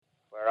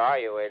are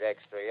you,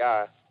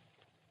 8X3R?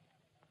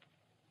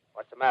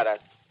 What's the matter?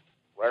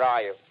 Where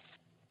are you?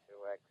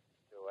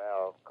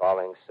 2X2L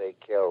calling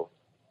CQ.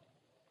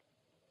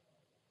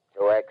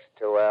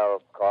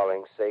 2X2L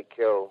calling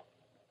CQ.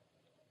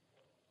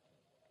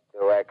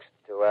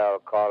 2X2L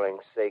calling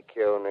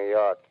CQ, New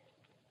York.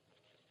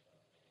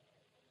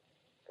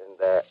 Isn't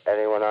there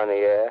anyone on the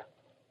air?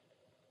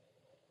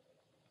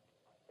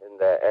 Isn't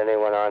there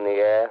anyone on the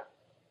air?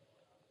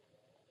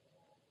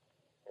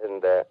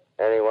 Isn't there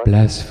anyone?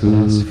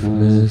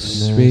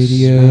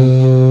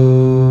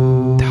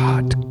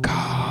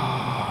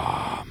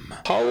 BlasphemousRadio.com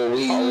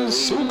Halloween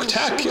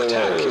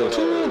Spooktacular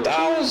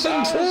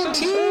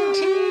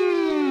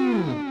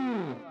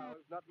 2014.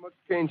 Not much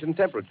change in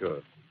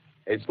temperature.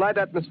 A slight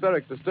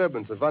atmospheric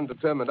disturbance of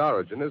undetermined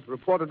origin is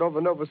reported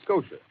over Nova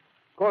Scotia,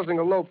 causing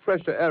a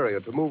low-pressure area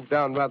to move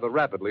down rather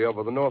rapidly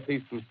over the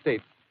northeastern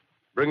states,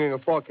 bringing a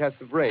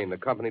forecast of rain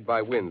accompanied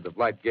by winds of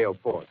light gale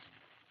force.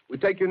 We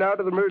take you now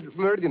to the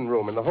Meridian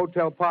Room in the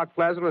Hotel Park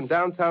Plaza in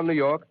downtown New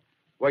York,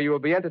 where you will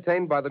be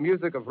entertained by the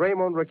music of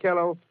Raymond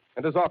Raquello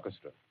and his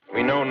orchestra.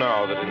 We know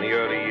now that in the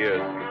early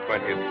years of the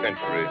 20th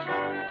century,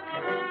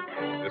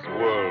 this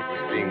world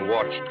was being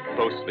watched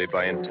closely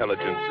by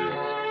intelligences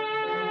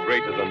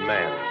greater than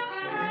man's,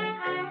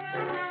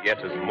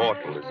 yet as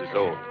mortal as his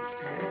own.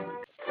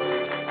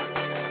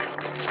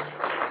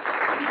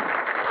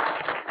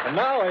 And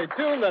now a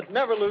tune that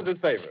never loses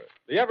favor,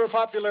 the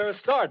ever-popular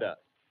Stardust,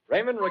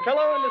 Raymond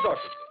Raquello and his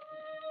orchestra.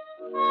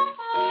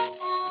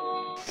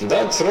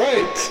 That's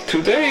right.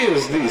 Today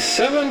is the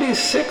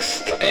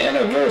 76th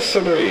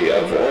anniversary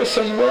of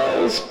Orson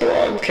Welles'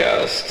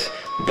 broadcast,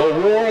 The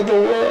War of the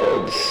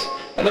Worlds.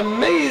 An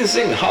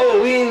amazing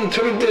Halloween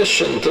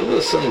tradition to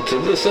listen to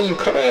this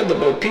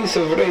incredible piece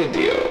of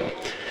radio.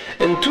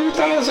 In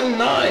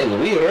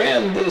 2009, we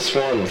ran this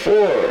one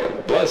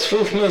for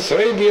Blasphemous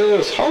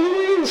Radio's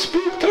Halloween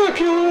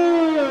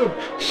Spooktacular.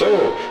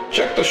 So,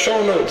 check the show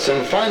notes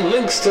and find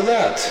links to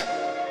that.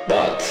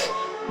 But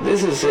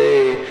this is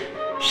a,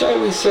 shall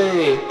we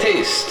say,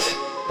 taste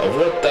of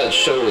what that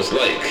show is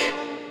like.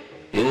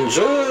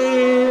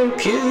 Enjoy,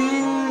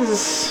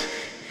 kiddies!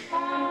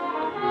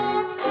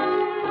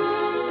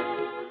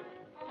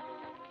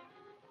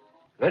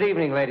 Good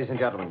evening, ladies and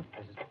gentlemen.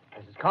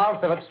 This is Carl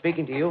Phillips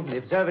speaking to you from the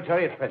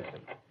observatory at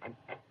Princeton.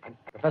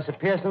 Professor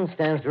Pearson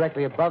stands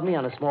directly above me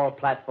on a small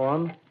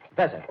platform.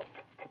 Professor,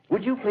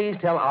 would you please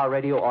tell our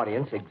radio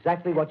audience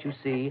exactly what you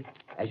see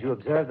as you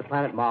observe the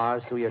planet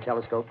Mars through your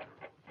telescope?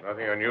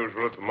 Nothing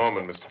unusual at the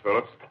moment, Mr.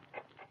 Phillips.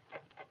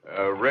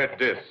 A red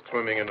disk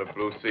swimming in a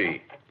blue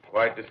sea.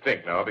 Quite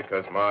distinct now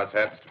because Mars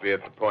happens to be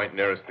at the point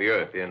nearest the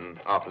Earth, in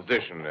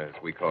opposition, as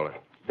we call it.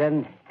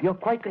 Then you're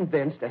quite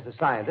convinced, as a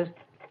scientist,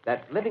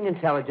 that living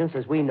intelligence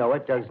as we know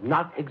it does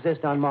not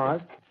exist on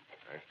Mars?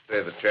 I'd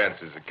say the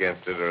chances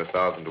against it are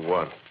 1,000 to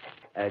 1.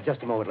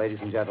 Just a moment, ladies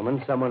and gentlemen.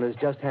 Someone has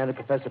just handed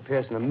Professor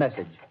Pearson a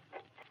message.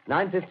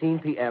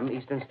 9:15 p.m.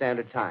 Eastern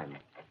Standard Time.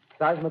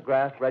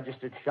 Seismograph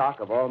registered shock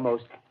of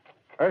almost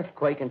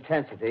earthquake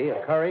intensity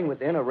occurring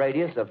within a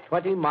radius of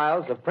 20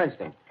 miles of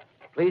Princeton.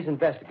 Please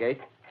investigate.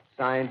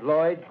 Signed,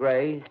 Lloyd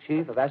Gray,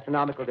 Chief of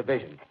Astronomical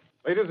Division.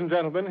 Ladies and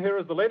gentlemen, here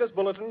is the latest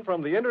bulletin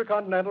from the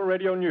Intercontinental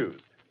Radio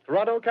News.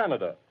 Toronto,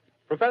 Canada.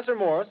 Professor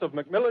Morse of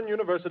Macmillan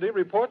University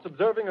reports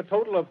observing a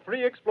total of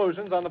 3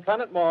 explosions on the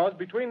planet Mars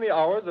between the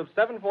hours of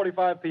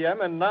 7:45 p.m.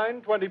 and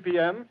 9:20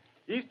 p.m.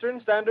 Eastern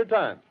Standard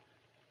Time.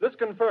 This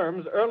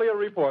confirms earlier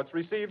reports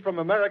received from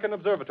American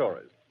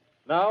observatories.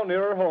 Now,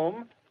 nearer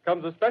home,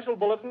 comes a special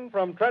bulletin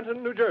from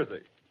Trenton, New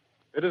Jersey.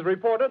 It is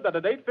reported that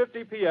at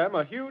 8:50 p.m.,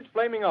 a huge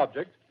flaming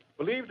object,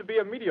 believed to be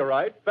a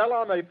meteorite, fell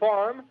on a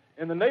farm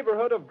in the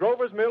neighborhood of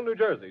Grover's Mill, New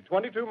Jersey,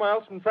 22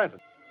 miles from Trenton.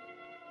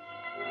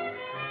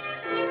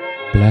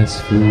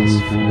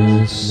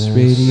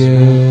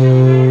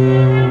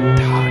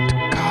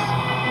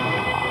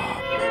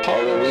 BlasphemousRadio.com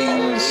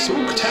Halloween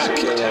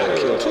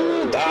Spooktacular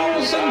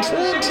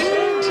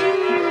 2014.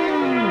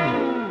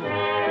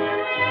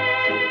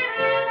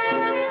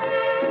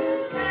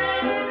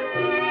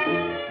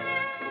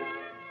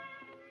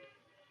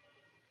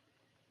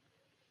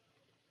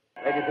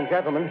 Ladies and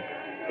gentlemen,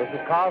 this is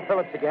Carl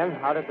Phillips again,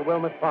 out at the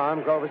Wilmot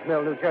Farm, Grover's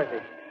Mill, New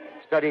Jersey,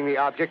 studying the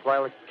object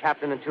while the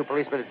captain and 2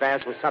 policemen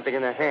advanced with something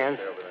in their hands.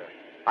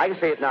 I can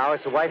see it now.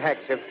 It's a white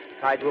handkerchief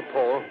tied to a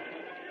pole.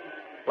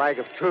 Flag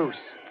of truce.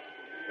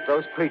 If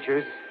those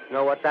creatures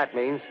know what that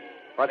means,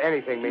 what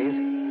anything means.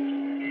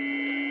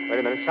 Wait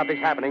a minute,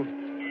 something's happening.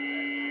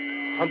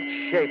 Humped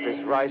shape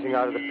is rising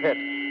out of the pit.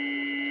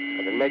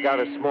 I can make out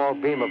a small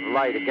beam of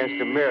light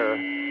against a mirror.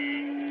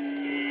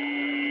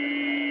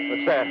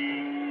 What's that?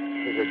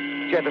 There's a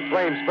jet of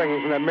flame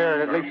springing from the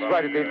mirror, and it leaps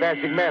right at the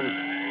advancing men.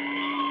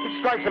 It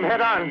strikes them head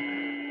on.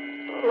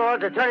 Lord,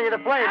 they're turning into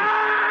flames.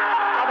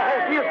 Now the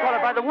whole field's caught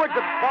up by the woods,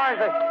 the barns,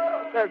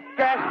 the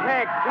gas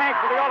tanks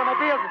for the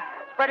automobiles,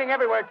 spreading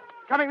everywhere. It's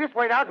coming this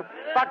way now,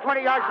 about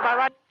 20 yards to my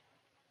right.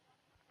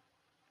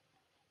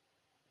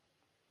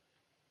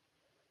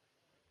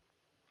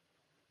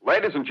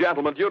 Ladies and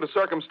gentlemen, due to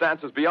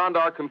circumstances beyond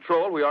our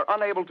control, we are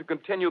unable to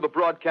continue the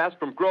broadcast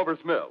from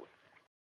Grover's Mill.